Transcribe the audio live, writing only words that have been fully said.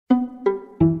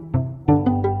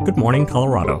Good morning,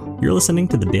 Colorado. You're listening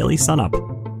to the Daily Sun Up.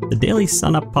 The Daily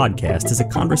Sun Up podcast is a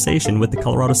conversation with the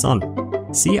Colorado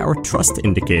Sun. See our trust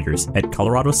indicators at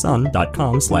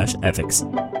coloradosun.com/ethics.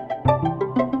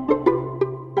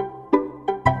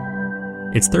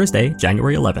 It's Thursday,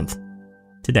 January 11th.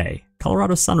 Today,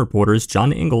 Colorado Sun reporters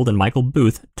John Ingold and Michael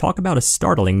Booth talk about a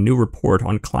startling new report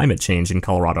on climate change in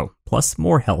Colorado, plus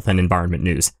more health and environment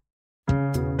news.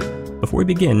 Before we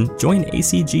begin, join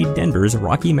ACG Denver's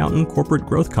Rocky Mountain Corporate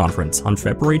Growth Conference on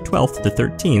February 12th to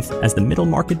 13th as the middle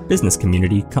market business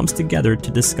community comes together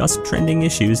to discuss trending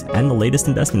issues and the latest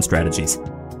investment strategies.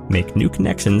 Make new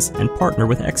connections and partner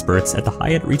with experts at the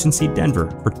Hyatt Regency Denver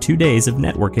for 2 days of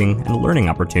networking and learning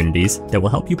opportunities that will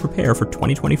help you prepare for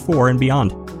 2024 and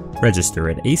beyond. Register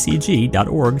at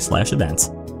acg.org/events.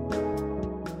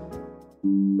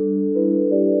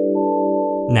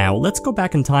 Now, let's go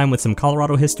back in time with some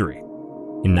Colorado history.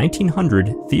 In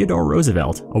 1900, Theodore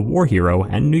Roosevelt, a war hero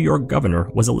and New York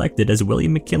governor, was elected as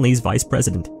William McKinley's vice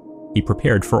president. He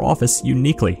prepared for office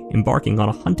uniquely, embarking on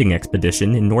a hunting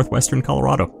expedition in northwestern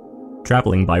Colorado.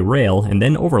 Traveling by rail and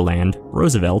then overland,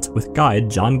 Roosevelt, with guide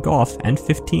John Goff and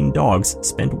 15 dogs,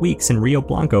 spent weeks in Rio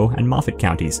Blanco and Moffett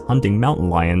counties hunting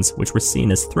mountain lions, which were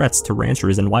seen as threats to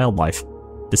ranchers and wildlife.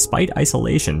 Despite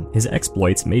isolation, his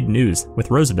exploits made news,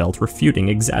 with Roosevelt refuting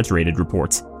exaggerated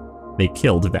reports. They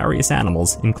killed various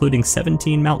animals, including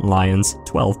 17 mountain lions,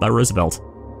 12 by Roosevelt.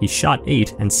 He shot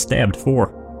 8 and stabbed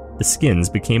 4. The skins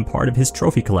became part of his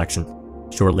trophy collection.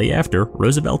 Shortly after,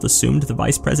 Roosevelt assumed the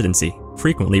vice presidency,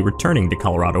 frequently returning to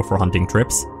Colorado for hunting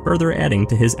trips, further adding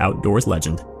to his outdoors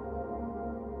legend.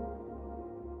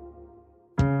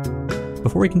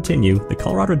 Before we continue, the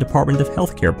Colorado Department of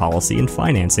Healthcare Policy and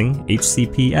Financing,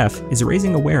 HCPF, is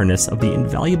raising awareness of the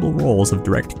invaluable roles of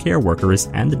direct care workers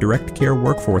and the direct care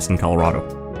workforce in Colorado.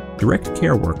 Direct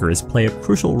care workers play a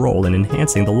crucial role in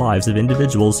enhancing the lives of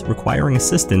individuals requiring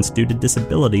assistance due to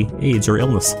disability, age, or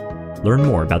illness. Learn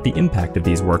more about the impact of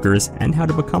these workers and how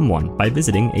to become one by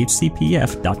visiting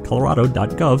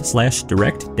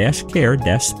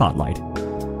hcpf.colorado.gov/direct-care-spotlight.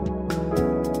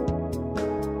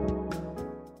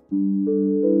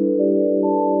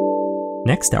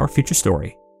 Next, our feature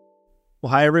story.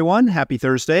 Well, hi, everyone. Happy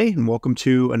Thursday, and welcome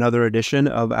to another edition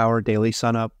of our Daily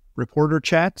Sun Up reporter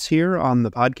chats here on the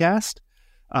podcast.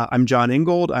 I'm John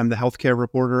Ingold. I'm the healthcare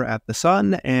reporter at The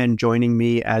Sun, and joining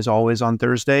me, as always, on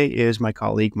Thursday is my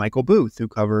colleague Michael Booth, who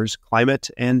covers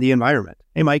climate and the environment.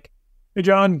 Hey, Mike. Hey,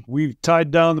 John. We've tied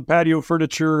down the patio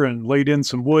furniture and laid in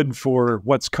some wood for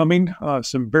what's coming,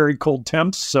 some very cold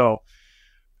temps, so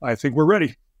I think we're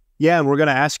ready. Yeah, and we're going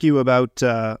to ask you about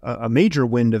a major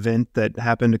wind event that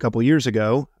happened a couple years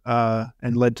ago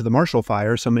and led to the Marshall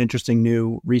Fire. Some interesting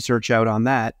new research out on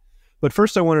that. But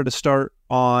first, I wanted to start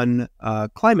on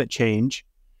climate change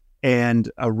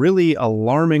and a really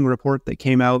alarming report that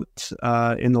came out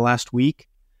in the last week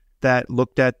that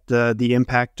looked at the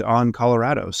impact on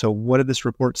Colorado. So what did this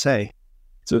report say?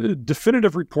 It's a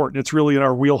definitive report, and it's really in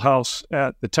our wheelhouse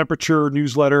at the Temperature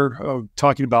newsletter,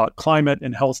 talking about climate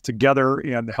and health together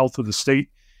and the health of the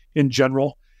state in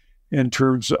general in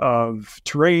terms of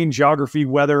terrain, geography,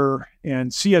 weather.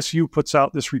 And CSU puts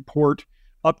out this report,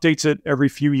 updates it every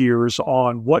few years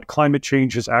on what climate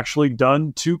change has actually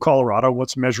done to Colorado,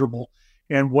 what's measurable,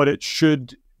 and what it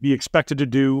should be expected to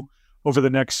do over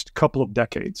the next couple of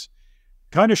decades.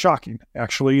 Kind of shocking,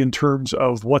 actually, in terms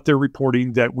of what they're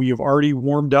reporting, that we have already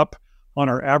warmed up on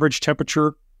our average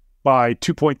temperature by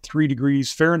 2.3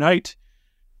 degrees Fahrenheit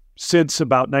since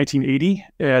about 1980.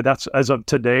 That's as of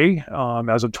today,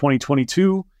 as of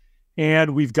 2022.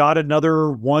 And we've got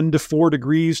another 1 to 4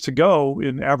 degrees to go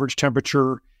in average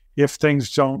temperature if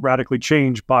things don't radically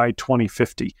change by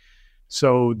 2050.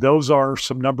 So those are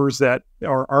some numbers that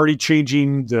are already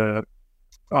changing the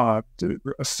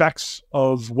effects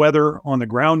of weather on the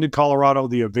ground in Colorado,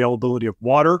 the availability of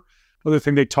water. Other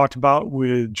thing they talked about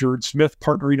with Jared Smith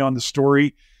partnering on the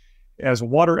story as a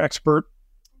water expert,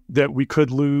 that we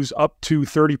could lose up to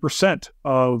 30%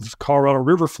 of Colorado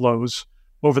River flows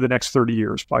over the next 30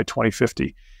 years by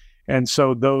 2050. And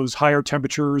so those higher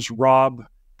temperatures rob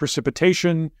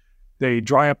precipitation. They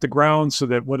dry up the ground so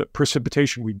that what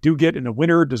precipitation we do get in the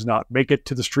winter does not make it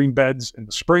to the stream beds in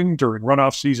the spring during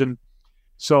runoff season.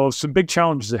 So some big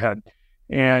challenges ahead.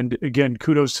 And again,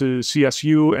 kudos to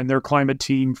CSU and their climate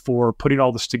team for putting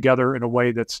all this together in a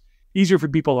way that's easier for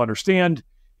people to understand,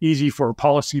 easy for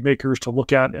policymakers to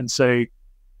look at and say,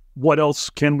 what else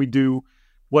can we do?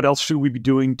 What else should we be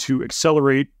doing to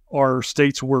accelerate our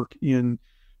state's work in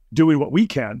doing what we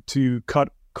can to cut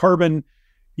carbon?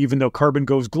 Even though carbon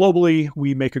goes globally,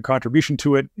 we make a contribution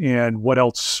to it. And what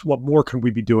more can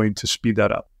we be doing to speed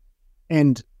that up?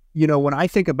 And When I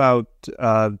think about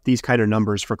these kind of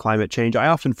numbers for climate change, I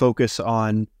often focus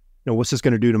on, what's this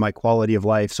going to do to my quality of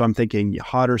life? So I'm thinking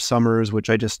hotter summers, which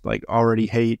I just already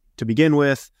hate to begin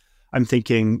with. I'm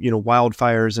thinking,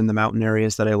 wildfires in the mountain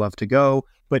areas that I love to go.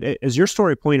 But as your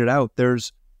story pointed out,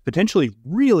 there's potentially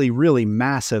really, really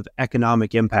massive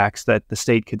economic impacts that the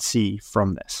state could see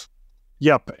from this.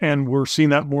 Yep. And we're seeing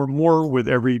that more and more with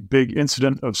every big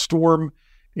incident of storm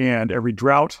and every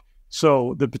drought.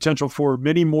 So the potential for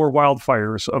many more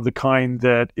wildfires of the kind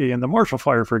that in the Marshall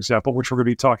Fire, for example, which we're going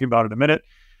to be talking about in a minute,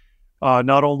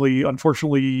 not only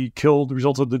unfortunately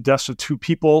resulted in the deaths of 2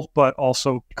 people, but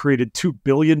also created $2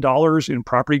 billion in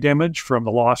property damage from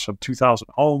the loss of 2,000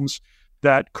 homes.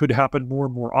 That could happen more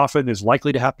and more often, is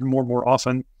likely to happen more and more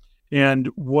often. And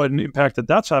one impact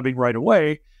that's having right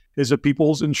away is that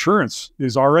people's insurance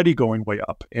is already going way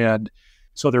up. And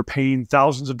so they're paying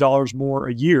thousands of dollars more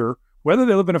a year, whether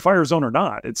they live in a fire zone or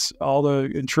not. It's all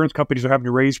the insurance companies are having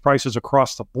to raise prices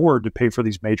across the board to pay for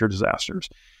these major disasters.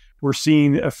 We're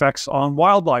seeing effects on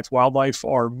wildlife. Wildlife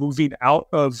are moving out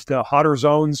of the hotter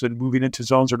zones and moving into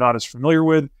zones they're not as familiar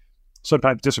with,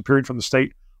 sometimes disappearing from the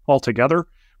state altogether,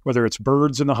 whether it's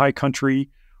birds in the high country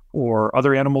or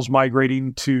other animals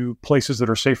migrating to places that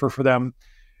are safer for them.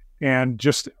 And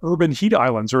just urban heat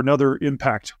islands are another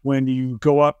impact. When you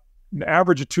go up an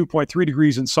average of 2.3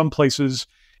 degrees in some places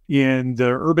in the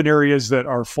urban areas that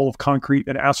are full of concrete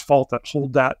and asphalt that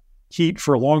hold that heat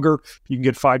for longer, you can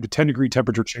get 5 to 10 degree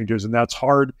temperature changes. And that's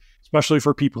hard, especially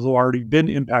for people who have already been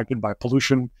impacted by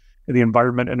pollution in the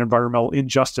environment and environmental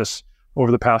injustice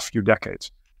over the past few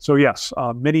decades. So yes,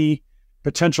 many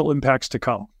potential impacts to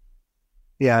come.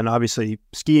 Yeah, and obviously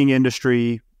skiing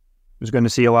industry is going to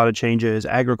see a lot of changes,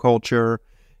 agriculture,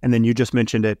 and then you just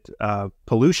mentioned it,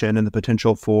 pollution and the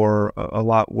potential for a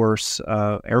lot worse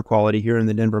air quality here in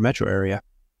the Denver metro area.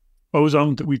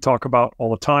 Ozone that we talk about all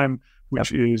the time,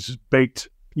 which is baked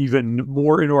even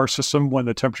more into our system when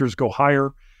the temperatures go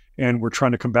higher, and we're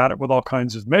trying to combat it with all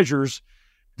kinds of measures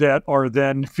that are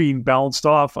then being balanced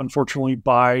off, unfortunately,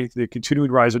 by the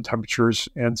continuing rise in temperatures.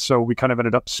 And so we kind of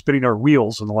ended up spinning our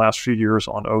wheels in the last few years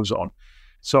on ozone.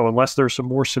 So unless there's some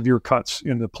more severe cuts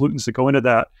in the pollutants that go into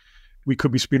that, we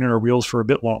could be spinning our wheels for a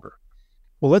bit longer.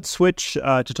 Well, let's switch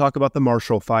to talk about the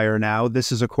Marshall Fire now.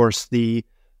 This is, of course, the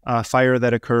fire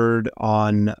that occurred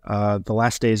on the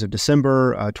last days of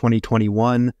December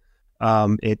 2021.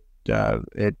 It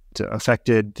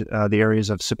affected the areas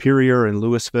of Superior and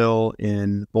Louisville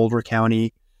in Boulder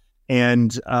County,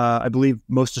 and I believe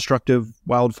most destructive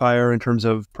wildfire in terms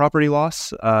of property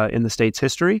loss in the state's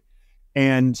history.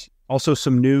 And also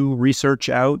some new research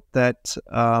out that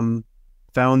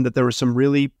found that there were some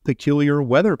really peculiar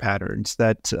weather patterns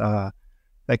that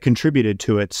contributed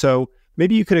to it. So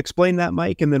maybe you could explain that,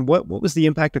 Mike, and then what was the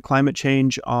impact of climate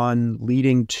change on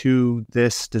leading to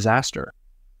this disaster?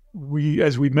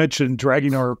 As we mentioned,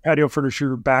 dragging our patio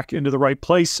furniture back into the right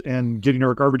place and getting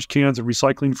our garbage cans and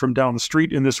recycling from down the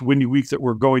street in this windy week that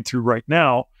we're going through right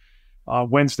now.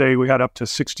 Wednesday, we had up to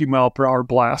 60-mile-per-hour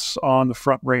blasts on the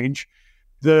Front Range.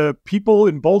 The people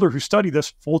in Boulder who study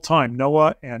this full-time,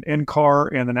 NOAA and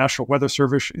NCAR and the National Weather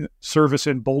Service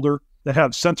in Boulder that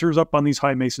have sensors up on these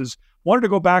high mesas, wanted to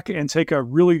go back and take a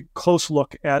really close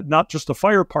look at not just the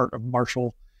fire part of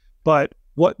Marshall, but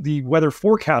what the weather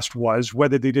forecast was,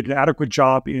 whether they did an adequate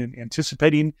job in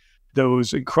anticipating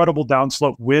those incredible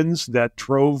downslope winds that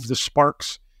drove the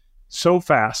sparks so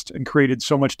fast and created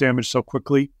so much damage so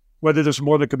quickly, whether there's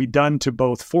more that could be done to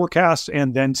both forecast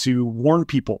and then to warn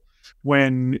people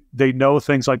when they know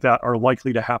things like that are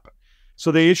likely to happen.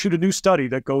 So they issued a new study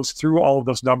that goes through all of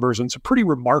those numbers and some pretty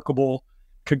remarkable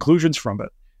conclusions from it.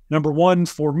 Number one,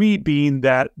 for me, being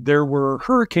that there were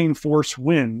hurricane force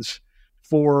winds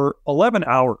for 11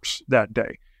 hours that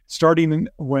day, starting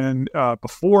when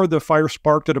before the fire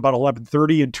sparked at about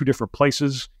 11:30 in 2 different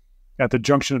places at the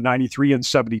junction of 93 and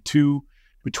 72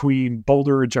 between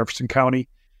Boulder and Jefferson County,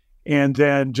 and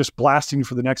then just blasting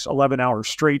for the next 11 hours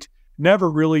straight.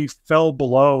 Never really fell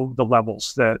below the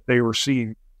levels that they were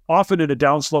seeing. Often in a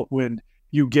downslope wind,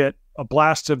 you get a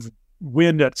blast of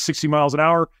wind at 60 miles an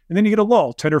hour, and then you get a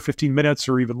lull, 10 or 15 minutes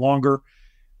or even longer.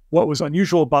 What was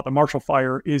unusual about the Marshall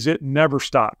Fire is it never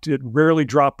stopped. It rarely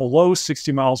dropped below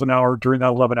 60 miles an hour during that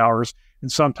 11 hours,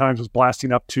 and sometimes was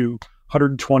blasting up to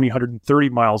 120, 130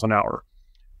 miles an hour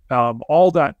all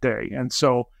that day. And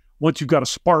so once you've got a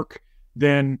spark,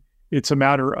 then it's a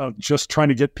matter of just trying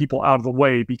to get people out of the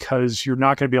way because you're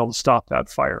not going to be able to stop that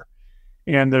fire.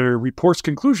 And the report's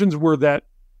conclusions were that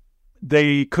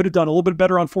they could have done a little bit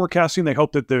better on forecasting. They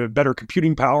hope that the better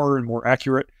computing power and more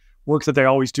accurate work that they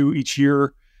always do each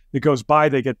year that goes by,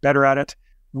 they get better at it.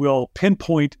 will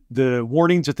pinpoint the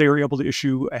warnings that they are able to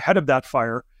issue ahead of that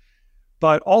fire,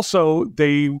 but also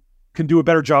they can do a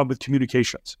better job with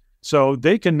communications. So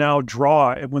they can now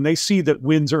draw, and when they see that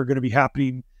winds are going to be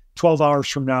happening 12 hours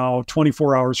from now,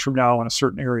 24 hours from now in a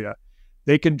certain area,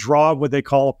 they can draw what they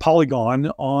call a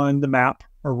polygon on the map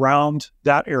around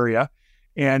that area.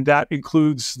 And that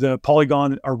includes the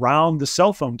polygon around the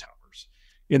cell phone towers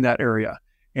in that area.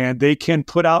 And they can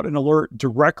put out an alert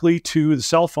directly to the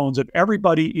cell phones of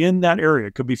everybody in that area.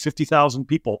 It could be 50,000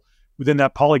 people within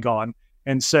that polygon,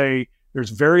 and say there's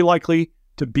very likely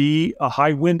to be a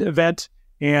high wind event.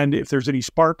 And if there's any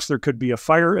sparks, there could be a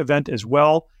fire event as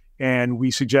well. And we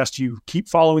suggest you keep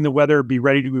following the weather, be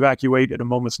ready to evacuate at a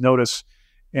moment's notice,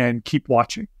 and keep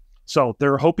watching. So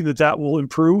they're hoping that that will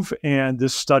improve, and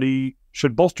this study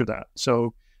should bolster that.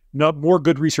 So more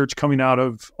good research coming out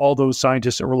of all those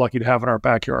scientists that we're lucky to have in our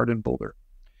backyard in Boulder.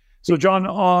 So John,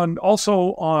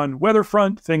 on weather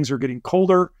front, things are getting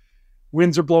colder.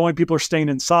 Winds are blowing, people are staying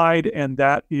inside, and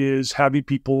that is having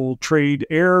people trade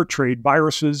air, trade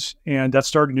viruses, and that's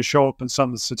starting to show up in some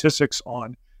of the statistics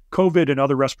on COVID and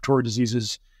other respiratory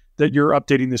diseases that you're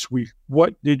updating this week.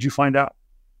 What did you find out?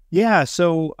 Yeah,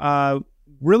 so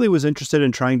really was interested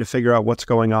in trying to figure out what's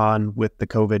going on with the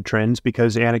COVID trends,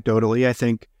 because anecdotally, I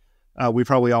think we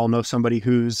probably all know somebody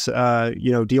who's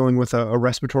dealing with a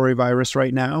respiratory virus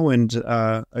right now, and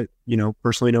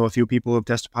personally know a few people who have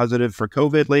tested positive for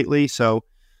COVID lately. So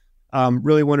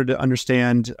really wanted to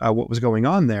understand what was going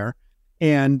on there,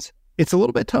 and it's a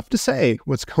little bit tough to say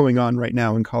what's going on right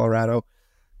now in Colorado.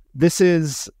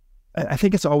 I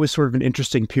think it's always sort of an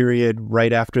interesting period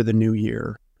right after the new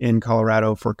year in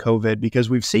Colorado for COVID, because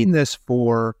we've seen this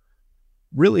for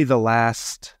really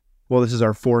this is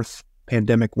our fourth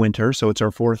pandemic winter. So it's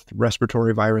our fourth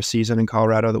respiratory virus season in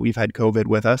Colorado that we've had COVID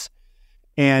with us.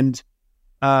 And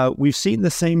we've seen the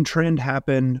same trend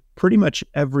happen pretty much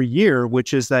every year,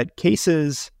 which is that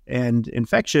cases and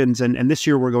infections, and this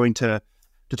year we're going to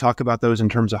talk about those in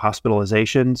terms of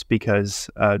hospitalizations, because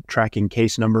tracking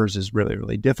case numbers is really,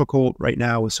 really difficult right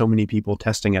now with so many people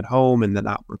testing at home and then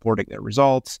not reporting their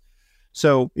results.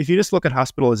 So if you just look at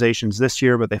hospitalizations this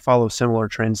year, but they follow similar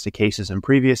trends to cases in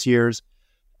previous years,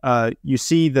 you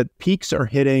see that peaks are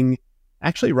hitting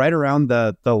actually right around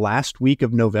the last week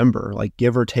of November, like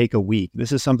give or take a week.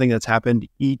 This is something that's happened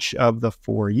each of the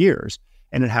 4 years,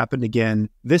 and it happened again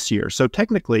this year. So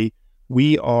technically,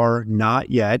 we are not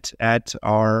yet at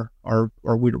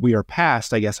we are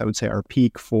past, I guess I would say, our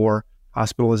peak for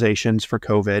hospitalizations for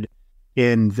COVID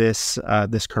in this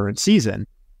current season.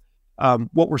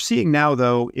 What we're seeing now,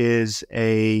 though, is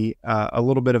a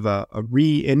little bit of a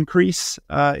re-increase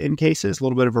in cases, a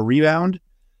little bit of a rebound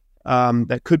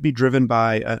that could be driven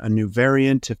by a new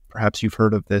variant. If perhaps you've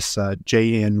heard of this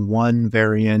JN1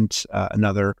 variant,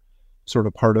 another sort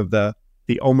of part of the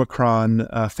Omicron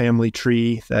family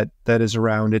tree that is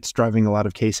around. It's driving a lot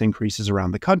of case increases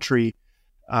around the country.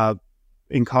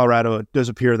 In Colorado, it does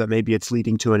appear that maybe it's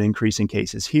leading to an increase in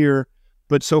cases here,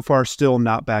 but so far still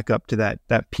not back up to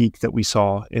that peak that we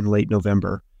saw in late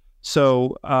November.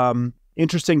 So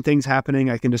interesting things happening.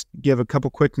 I can just give a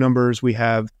couple quick numbers. We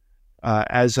have,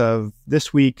 as of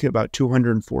this week, about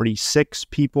 246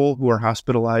 people who are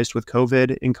hospitalized with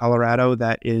COVID in Colorado.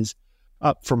 That is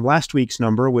up from last week's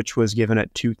number, which was given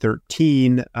at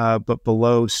 213, but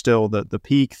below still the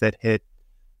peak that hit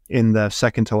in the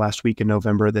second to last week in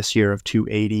November this year of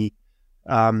 280.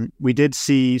 We did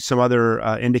see some other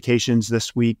indications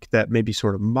this week that maybe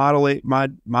sort of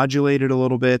modulated a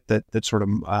little bit, that sort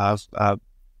of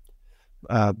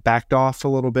backed off a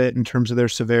little bit in terms of their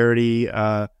severity.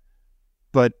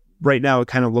 But right now, it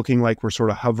kind of looking like we're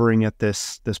sort of hovering at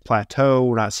this plateau.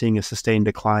 We're not seeing a sustained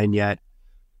decline yet.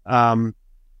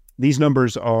 These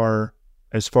numbers are,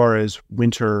 as far as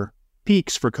winter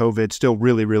peaks for COVID, still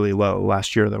really, really low.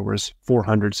 Last year, there was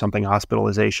 400 something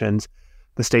hospitalizations.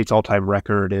 The state's all-time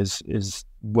record is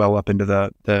well up into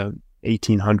the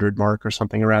 1,800 mark or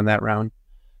something around that round.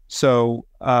 So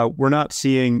we're not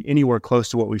seeing anywhere close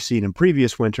to what we've seen in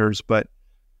previous winters, but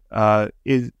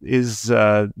is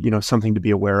something to be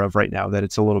aware of right now, that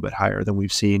it's a little bit higher than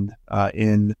we've seen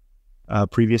in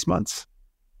previous months.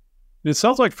 It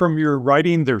sounds like from your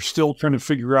writing, they're still trying to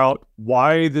figure out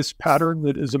why this pattern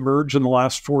that has emerged in the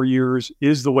last 4 years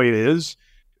is the way it is.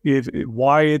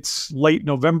 Why it's late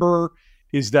November,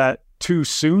 is that too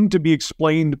soon to be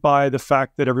explained by the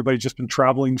fact that everybody's just been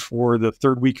traveling for the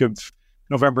third week of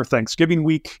November, Thanksgiving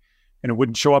week, and it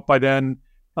wouldn't show up by then?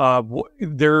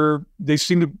 They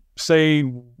seem to say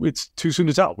it's too soon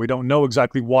to tell. We don't know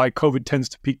exactly why COVID tends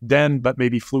to peak then, but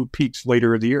maybe flu peaks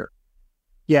later in the year.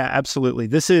 Yeah, absolutely.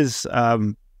 This is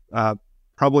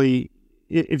probably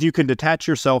if you can detach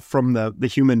yourself from the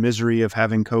human misery of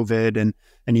having COVID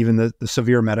and even the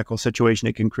severe medical situation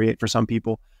it can create for some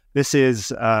people, this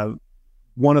is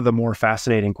one of the more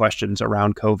fascinating questions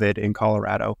around COVID in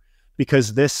Colorado,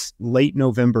 because this late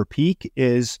November peak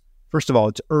is, first of all,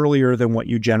 it's earlier than what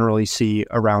you generally see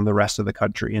around the rest of the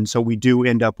country. And so we do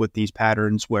end up with these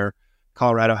patterns where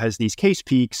Colorado has these case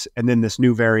peaks, and then this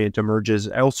new variant emerges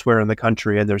elsewhere in the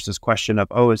country. And there's this question of,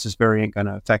 is this variant going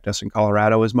to affect us in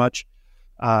Colorado as much?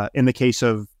 In the case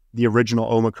of the original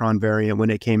Omicron variant, when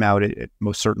it came out, it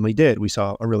most certainly did. We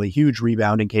saw a really huge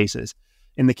rebound in cases.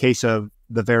 In the case of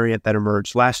the variant that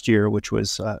emerged last year, which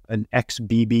was an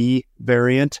XBB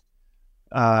variant,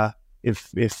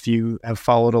 if you have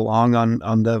followed along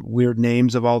on the weird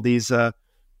names of all these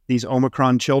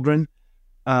Omicron children,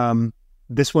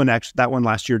 that one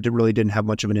last year really didn't have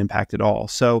much of an impact at all.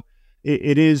 So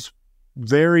it is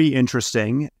very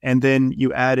interesting. And then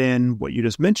you add in what you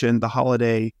just mentioned, the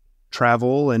holiday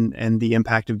travel and the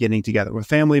impact of getting together with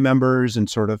family members and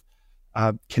sort of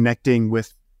connecting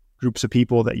with groups of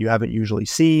people that you haven't usually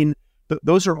seen.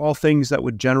 Those are all things that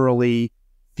would generally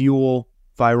fuel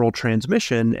viral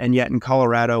transmission. And yet in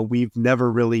Colorado, we've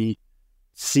never really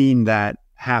seen that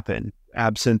happen,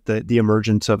 absent the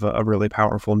emergence of a really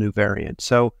powerful new variant.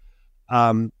 So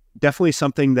definitely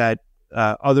something that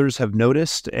others have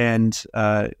noticed and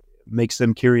makes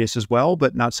them curious as well,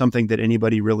 but not something that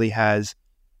anybody really has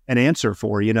an answer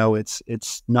for.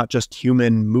 It's not just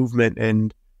human movement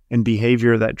and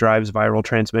behavior that drives viral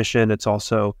transmission. It's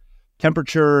also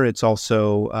temperature. It's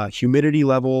also humidity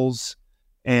levels,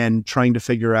 and trying to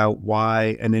figure out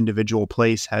why an individual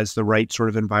place has the right sort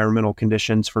of environmental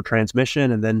conditions for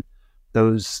transmission. And then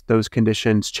those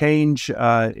conditions change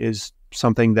is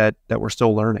something that we're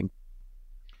still learning.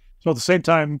 So at the same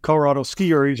time, Colorado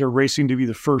ski areas are racing to be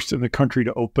the first in the country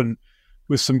to open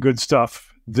with some good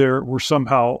stuff. We're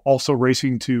somehow also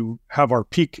racing to have our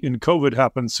peak in COVID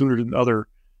happen sooner than other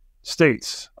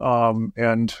states.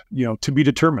 And, to be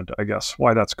determined, I guess,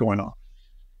 why that's going on.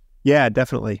 Yeah,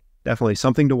 definitely. Definitely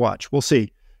something to watch. We'll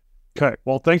see. Okay.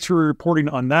 Well, thanks for reporting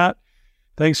on that.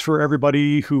 Thanks for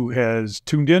everybody who has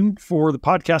tuned in for the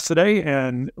podcast today.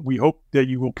 And we hope that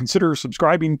you will consider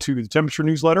subscribing to the Temperature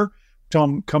newsletter.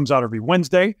 Tom comes out every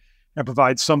Wednesday and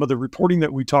provides some of the reporting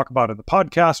that we talk about in the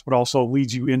podcast, but also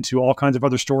leads you into all kinds of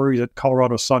other stories at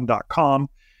coloradosun.com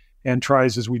and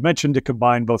tries, as we mentioned, to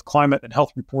combine both climate and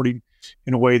health reporting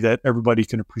in a way that everybody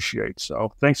can appreciate.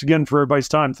 So thanks again for everybody's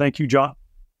time. Thank you, John.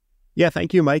 Yeah,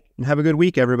 thank you, Mike. And have a good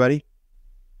week, everybody.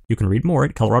 You can read more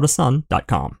at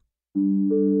coloradosun.com.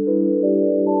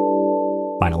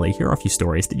 Finally, here are a few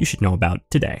stories that you should know about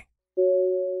today.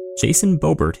 Jason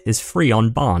Boebert is free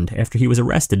on bond after he was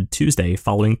arrested Tuesday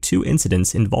following 2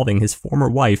 incidents involving his former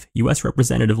wife, U.S.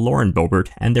 Representative Lauren Boebert,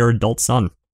 and their adult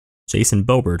son. Jason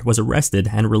Boebert was arrested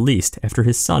and released after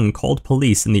his son called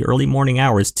police in the early morning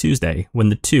hours Tuesday when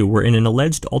the two were in an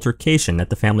alleged altercation at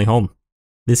the family home.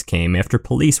 This came after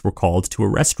police were called to a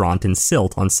restaurant in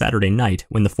Silt on Saturday night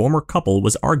when the former couple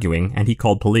was arguing and he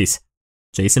called police.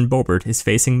 Jason Boebert is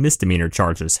facing misdemeanor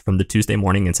charges from the Tuesday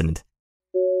morning incident.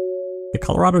 The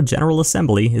Colorado General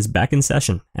Assembly is back in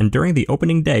session, and during the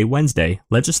opening day Wednesday,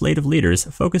 legislative leaders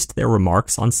focused their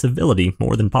remarks on civility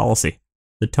more than policy.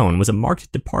 The tone was a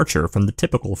marked departure from the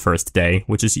typical first day,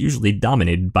 which is usually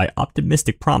dominated by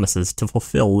optimistic promises to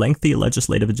fulfill lengthy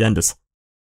legislative agendas.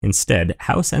 Instead,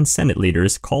 House and Senate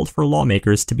leaders called for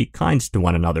lawmakers to be kind to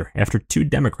one another after 2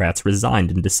 Democrats resigned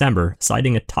in December,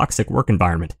 citing a toxic work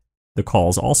environment. The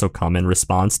calls also come in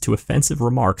response to offensive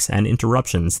remarks and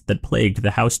interruptions that plagued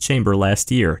the House chamber last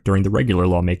year during the regular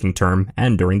lawmaking term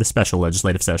and during the special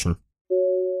legislative session.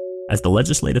 As the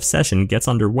legislative session gets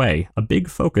underway, a big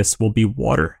focus will be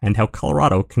water and how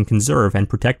Colorado can conserve and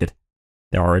protect it.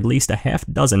 There are at least a half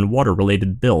dozen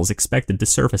water-related bills expected to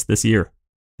surface this year.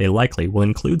 They likely will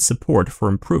include support for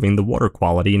improving the water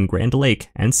quality in Grand Lake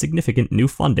and significant new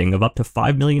funding of up to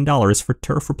 $5 million for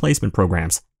turf replacement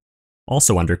programs.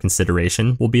 Also under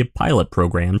consideration will be a pilot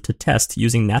program to test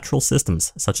using natural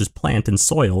systems such as plant and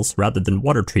soils rather than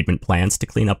water treatment plants to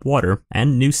clean up water,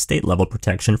 and new state-level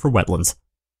protection for wetlands.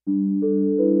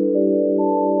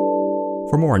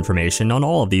 For more information on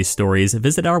all of these stories,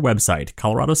 visit our website,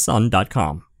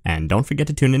 coloradosun.com, and don't forget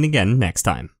to tune in again next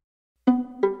time.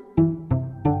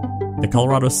 The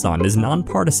Colorado Sun is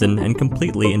nonpartisan and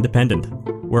completely independent.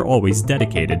 We're always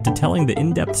dedicated to telling the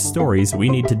in-depth stories we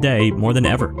need today more than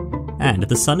ever. And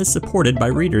the Sun is supported by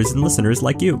readers and listeners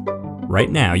like you. Right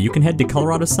now, you can head to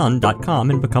coloradosun.com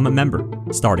and become a member,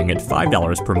 starting at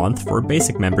 $5 per month for a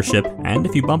basic membership, and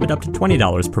if you bump it up to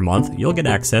 $20 per month, you'll get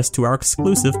access to our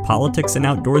exclusive Politics and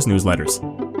Outdoors newsletters.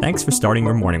 Thanks for starting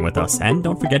your morning with us, and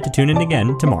don't forget to tune in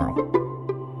again tomorrow.